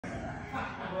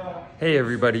Hey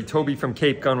everybody, Toby from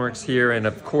Cape Gunworks here, and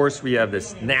of course we have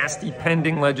this nasty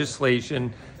pending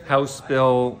legislation, House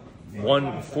Bill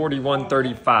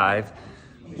 4135,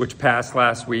 which passed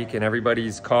last week, and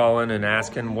everybody's calling and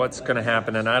asking what's going to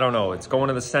happen, and I don't know. It's going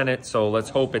to the Senate, so let's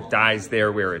hope it dies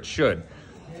there where it should.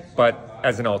 But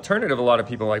as an alternative, a lot of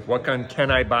people are like, what gun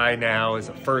can I buy now as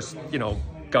a first,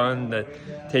 gun that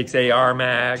takes AR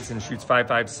mags and shoots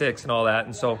 5.56 and all that.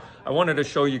 And so I wanted to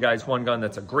show you guys one gun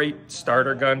that's a great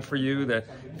starter gun for you, that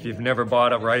if you've never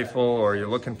bought a rifle or you're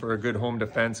looking for a good home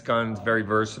defense gun, it's very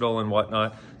versatile and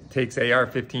whatnot. It takes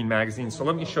AR-15 magazines. So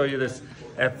let me show you this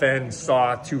FN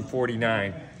SAW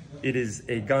 249. It is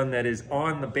a gun that is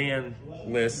on the ban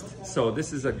list. So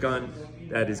this is a gun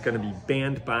that is going to be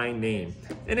banned by name.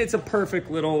 And it's a perfect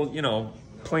little,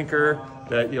 plinker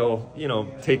that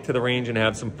you'll take to the range and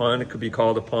have some fun. It could be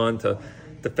called upon to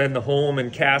defend the home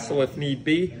and castle if need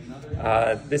be.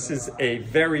 This is a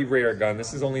very rare gun.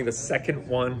 This is only the second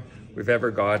one we've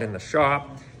ever got in the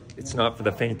shop. It's not for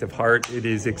the faint of heart. It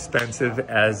is expensive,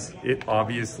 as it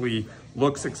obviously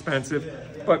looks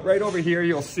expensive. But right over here,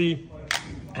 you'll see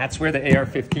that's where the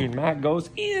AR-15 mag goes,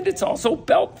 and it's also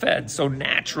belt fed. So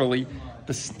naturally,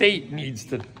 the state needs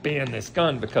to ban this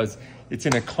gun because it's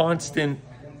in a constant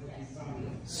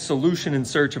solution in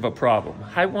search of a problem.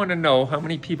 I want to know how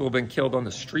many people have been killed on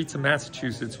the streets of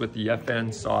Massachusetts with the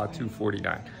FN SAW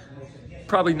 249.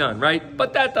 Probably none, right?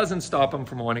 But that doesn't stop them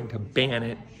from wanting to ban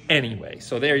it anyway.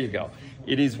 So there you go.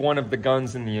 It is one of the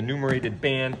guns in the enumerated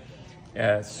ban.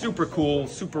 Super cool,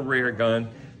 super rare gun.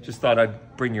 Just thought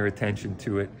I'd bring your attention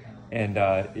to it. And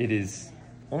it is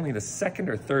only the second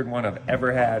or third one I've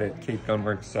ever had at Cape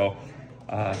Gunworks. So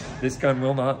this gun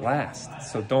will not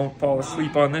last. So don't fall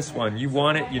asleep on this one. You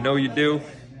want it, you know you do.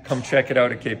 Come check it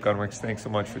out at Cape Gunworks. Thanks so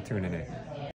much for tuning in.